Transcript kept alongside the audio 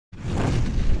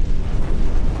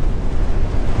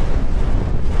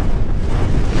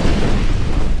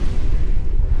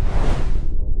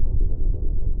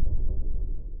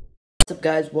up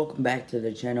guys, welcome back to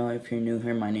the channel. If you're new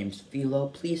here, my name's Philo.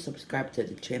 Please subscribe to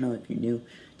the channel if you're new.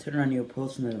 Turn on your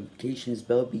post notifications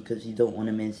bell because you don't want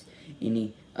to miss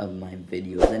any of my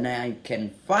videos. And I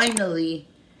can finally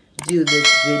do this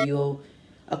video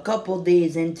a couple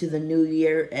days into the new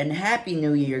year. And happy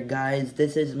new year guys.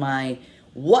 This is my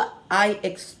what I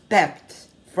expect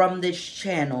from this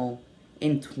channel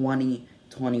in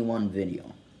 2021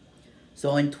 video.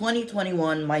 So in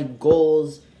 2021, my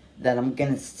goals that I'm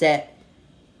gonna set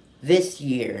this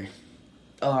year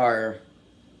are,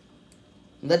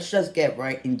 let's just get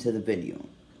right into the video.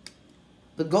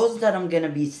 The goals that I'm gonna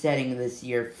be setting this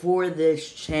year for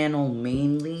this channel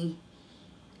mainly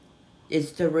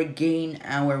is to regain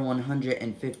our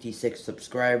 156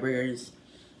 subscribers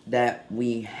that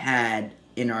we had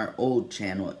in our old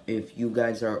channel. If you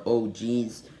guys are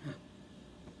OGs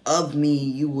of me,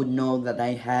 you would know that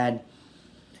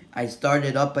I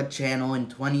started up a channel in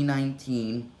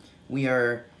 2019. We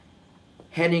are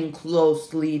heading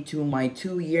closely to my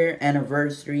 2-year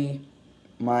anniversary,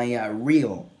 my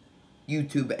real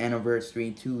YouTube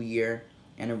anniversary, 2-year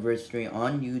anniversary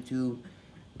on YouTube,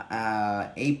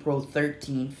 April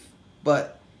 13th.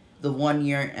 But the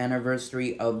 1-year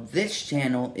anniversary of this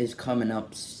channel is coming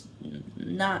up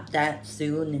not that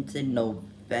soon. It's in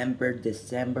November,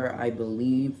 December, I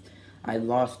believe. I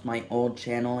lost my old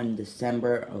channel in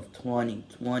December of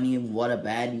 2020. What a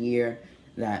bad year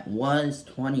that was.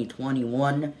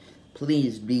 2021,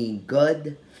 please be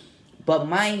good. But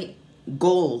my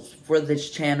goals for this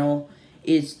channel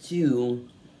is to,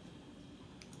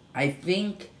 I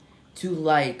think, to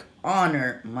like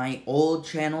honor my old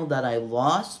channel that I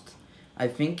lost. I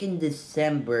think in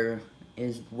December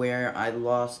is where I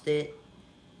lost it.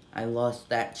 I lost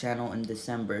that channel in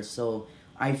December. So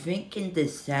I think in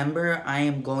December, I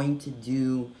am going to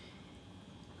do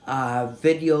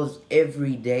videos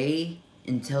every day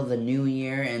until the new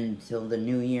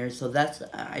year, So that's,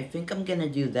 I think I'm going to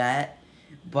do that.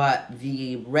 But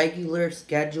the regular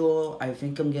schedule, I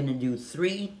think I'm going to do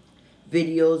 3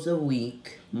 videos a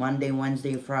week, Monday,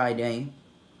 Wednesday, Friday.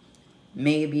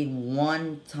 Maybe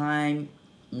one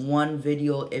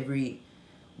video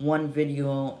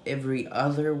every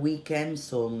other weekend,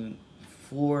 so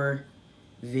 4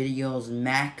 videos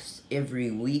max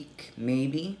every week,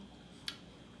 maybe.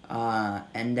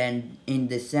 And then in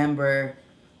December,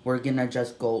 we're gonna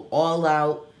just go all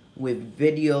out with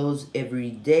videos every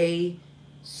day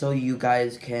so you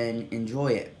guys can enjoy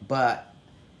it. But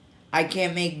I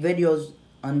can't make videos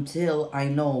until I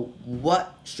know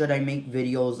what should I make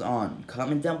videos on.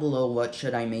 Comment down below what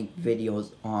should I make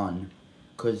videos on,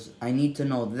 because I need to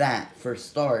know that for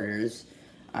starters.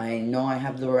 I know I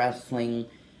have the wrestling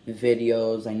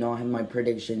videos, I know I have my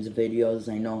predictions videos,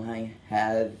 I know I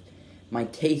have my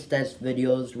taste test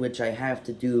videos, which I have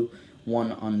to do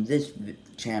one on this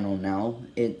channel now.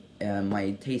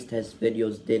 My taste test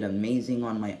videos did amazing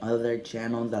on my other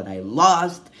channel that I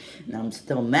lost, and I'm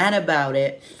still mad about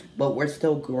it, but we're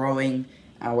still growing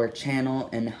our channel,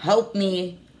 and help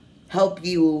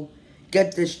you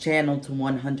get this channel to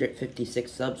 156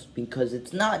 subs, because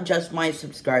it's not just my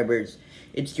subscribers,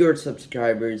 it's your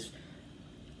subscribers.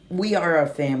 We are a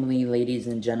family, ladies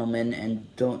and gentlemen, and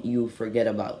don't you forget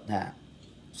about that.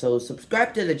 So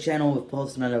subscribe to the channel with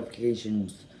post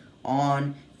notifications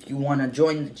on. If you want to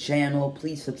join the channel,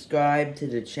 please subscribe to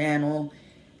the channel.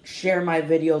 Share my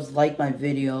videos, like my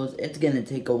videos. It's going to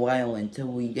take a while until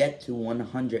we get to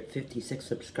 156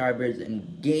 subscribers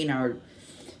and gain our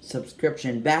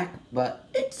subscription back, but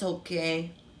it's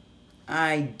okay.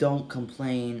 I don't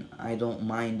complain. I don't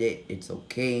mind it. It's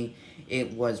okay.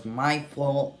 It was my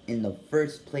fault in the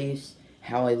first place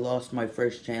how I lost my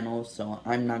first channel, so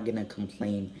I'm not gonna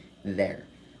complain there.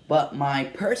 But my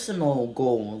personal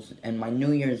goals and my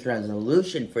New Year's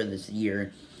resolution for this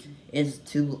year is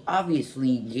to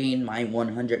obviously gain my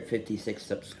 156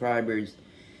 subscribers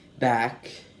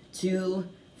back. 2,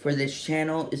 for this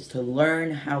channel, is to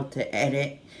learn how to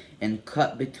edit and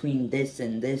cut between this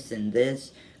and this and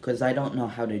this, because I don't know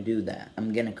how to do that.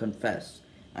 I'm gonna confess.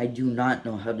 I do not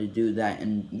know how to do that,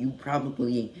 and you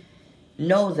probably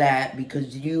know that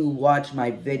because you watch my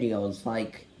videos.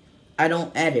 Like, I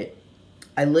don't edit.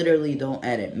 I literally don't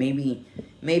edit. Maybe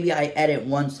I edit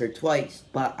once or twice,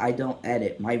 but I don't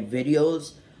edit. My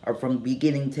videos are from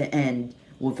beginning to end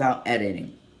without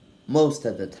editing, most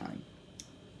of the time.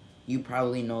 You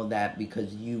probably know that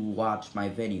because you watch my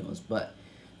videos, but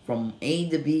from A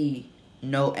to B,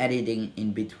 no editing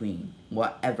in between.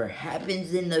 Whatever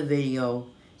happens in the video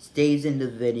stays in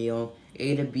the video.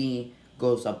 A to B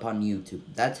goes up on YouTube.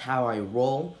 That's how I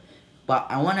roll. But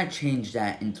I want to change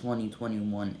that in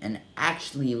 2021 and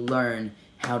actually learn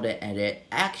how to edit,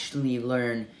 actually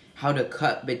learn how to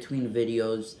cut between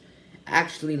videos,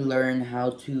 actually learn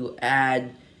how to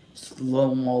add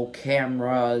slow-mo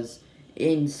cameras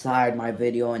inside my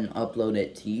video and upload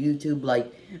it to YouTube.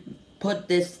 Like, put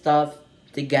this stuff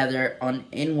together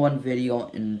in one video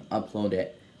and upload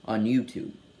it on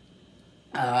YouTube.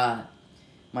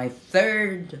 My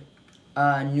third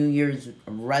New Year's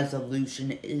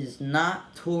resolution is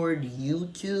not toward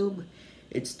YouTube.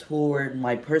 It's toward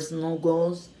my personal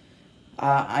goals.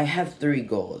 I have 3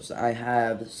 goals. I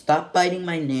have stop biting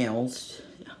my nails.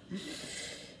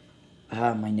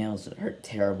 My nails hurt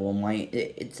terrible.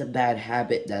 It's a bad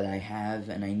habit that I have,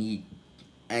 and I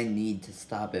need to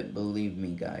stop it. Believe me,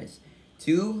 guys.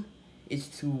 2 is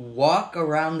to walk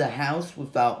around the house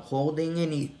without holding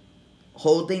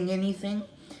anything.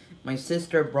 My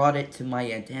sister brought it to my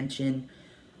attention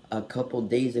a couple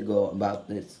days ago about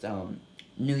this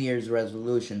New Year's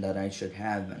resolution that I should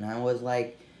have, and I was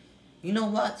like, you know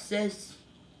what, sis?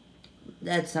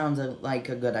 That sounds like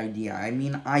a good idea. I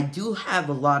mean, I do have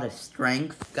a lot of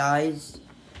strength, guys.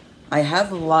 I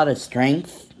have a lot of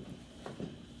strength.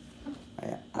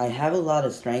 I have a lot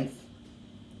of strength,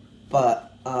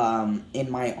 but in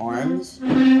my arms,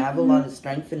 I have a lot of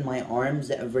strength in my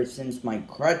arms ever since my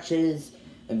crutches.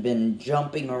 I've been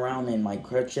jumping around in my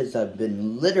crutches. I've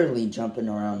been literally jumping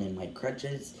around in my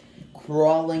crutches,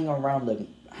 crawling around the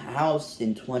house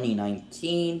in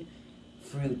 2019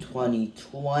 through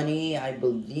 2020, I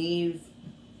believe.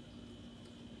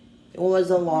 It was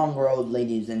a long road,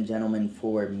 ladies and gentlemen,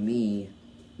 for me,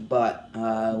 but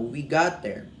we got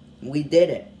there. We did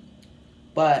it.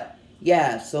 But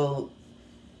yeah, so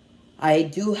I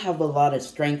do have a lot of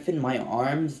strength in my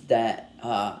arms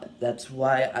that's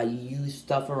why I use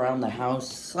stuff around the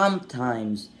house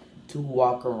sometimes to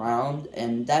walk around,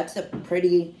 and that's an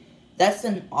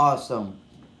awesome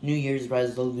New Year's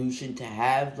resolution to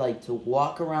have, like, to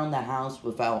walk around the house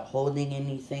without holding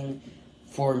anything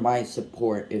for my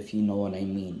support, if you know what I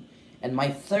mean. And my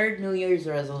third New Year's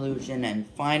resolution and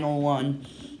final one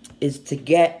is to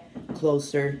get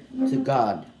closer to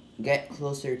God. Get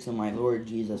closer to my Lord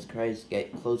Jesus Christ.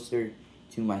 Get closer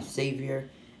to my Savior.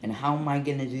 And how am I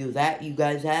going to do that, you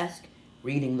guys ask?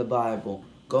 Reading the Bible.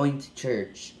 Going to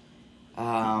church.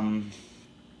 Reading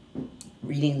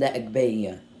the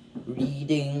Agpeya.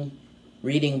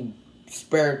 Reading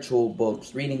spiritual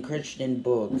books. Reading Christian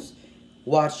books.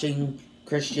 Watching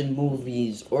Christian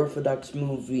movies. Orthodox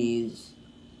movies.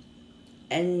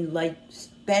 And, like,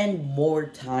 spend more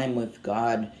time with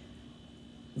God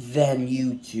than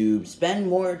YouTube. Spend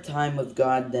more time with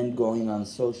God than going on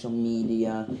social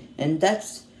media. And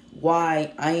that's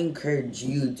why I encourage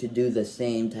you to do the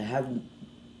same, to have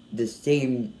the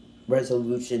same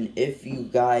resolution if you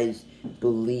guys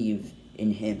believe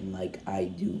in Him like I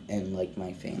do, and like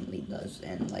my family does,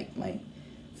 and like my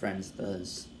friends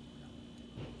does.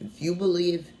 If you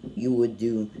believe, you would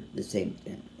do the same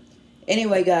thing.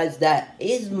 Anyway, guys, that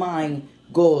is my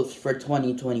goals for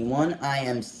 2021. I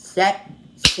am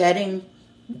setting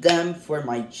them for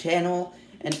my channel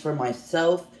and for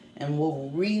myself, and we'll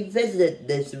revisit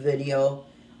this video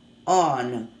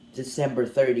on December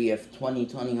 30th,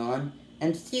 2021,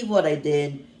 and see what I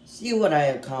did, see what I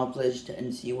accomplished,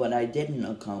 and see what I didn't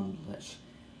accomplish.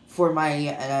 For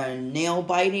my nail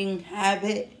biting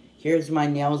habit, here's my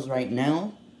nails right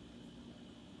now.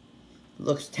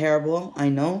 Looks terrible, I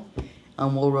know.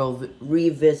 We'll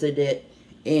revisit it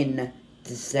in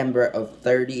December of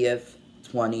 30th,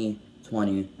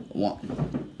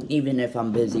 2021. Even if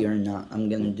I'm busy or not, I'm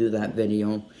gonna do that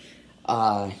video.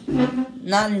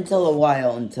 Not until a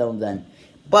while until then.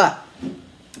 But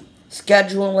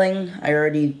scheduling, I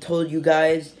already told you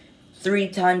guys, 3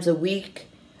 times a week.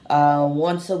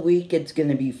 Once a week, it's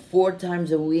gonna be 4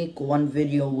 times a week. One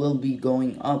video will be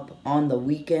going up on the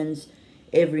weekends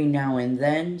every now and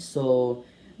then. So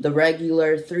the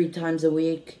regular 3 times a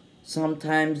week.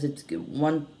 Sometimes it's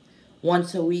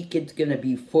once a week, it's gonna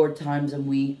be 4 times a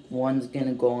week. One's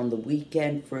gonna go on the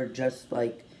weekend for just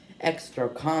like extra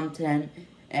content,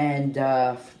 and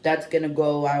that's gonna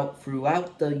go out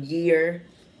throughout the year.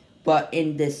 But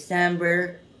in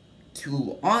December,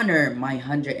 to honor my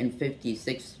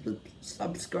 156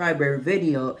 subscriber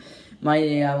video, my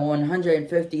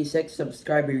 156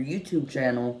 subscriber YouTube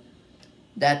channel,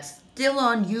 that's still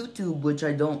on YouTube, which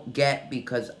I don't get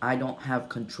because I don't have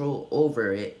control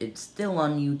over it. It's still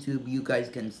on YouTube. You guys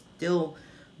can still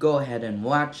go ahead and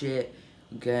watch it.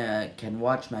 You can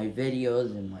watch my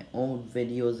videos and my old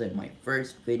videos and my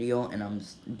first video, and I'm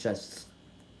just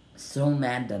so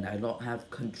mad that I don't have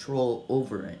control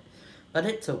over it. But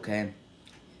it's okay.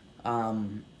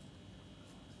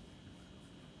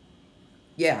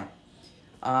 Yeah.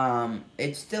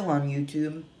 It's still on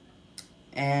YouTube,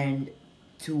 and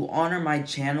to honor my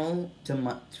channel,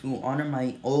 to honor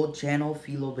my old channel,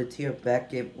 Philo Batir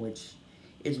Beckett, which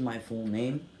is my full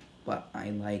name, but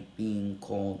I like being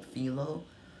called Philo.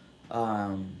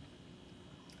 I'm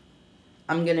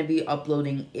gonna be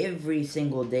uploading every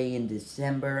single day in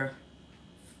December,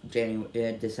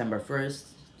 December 1st,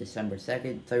 December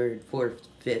 2nd, 3rd, 4th,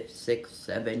 5th, 6th,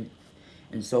 7th,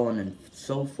 and so on and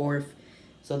so forth.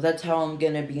 So that's how I'm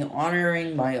gonna be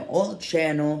honoring my old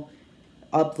channel,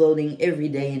 uploading every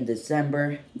day in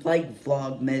December, like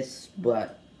Vlogmas,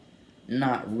 but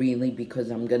not really, because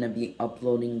I'm gonna be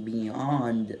uploading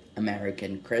beyond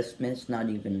American Christmas, not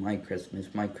even my Christmas.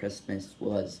 My Christmas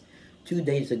was 2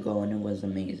 days ago, and it was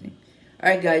amazing.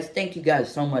 Alright guys, thank you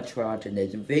guys so much for watching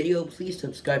this video. Please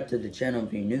subscribe to the channel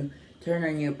if you're new. Turn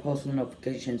on your post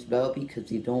notifications bell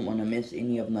because you don't want to miss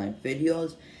any of my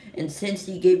videos. And since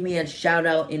he gave me a shout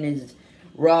out in his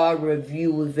raw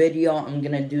review video, I'm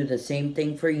gonna do the same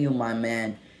thing for you, my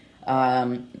man.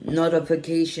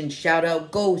 Notification shout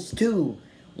out goes to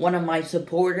one of my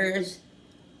supporters.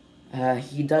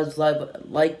 He does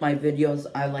like my videos.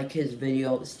 I like his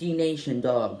video. C Nation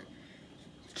Dog.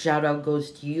 Shout out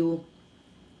goes to you.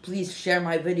 Please share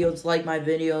my videos, like my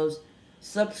videos,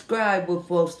 subscribe with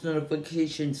post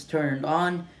notifications turned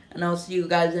on, and I'll see you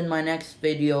guys in my next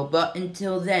video. But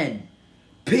until then,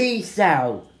 peace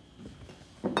out.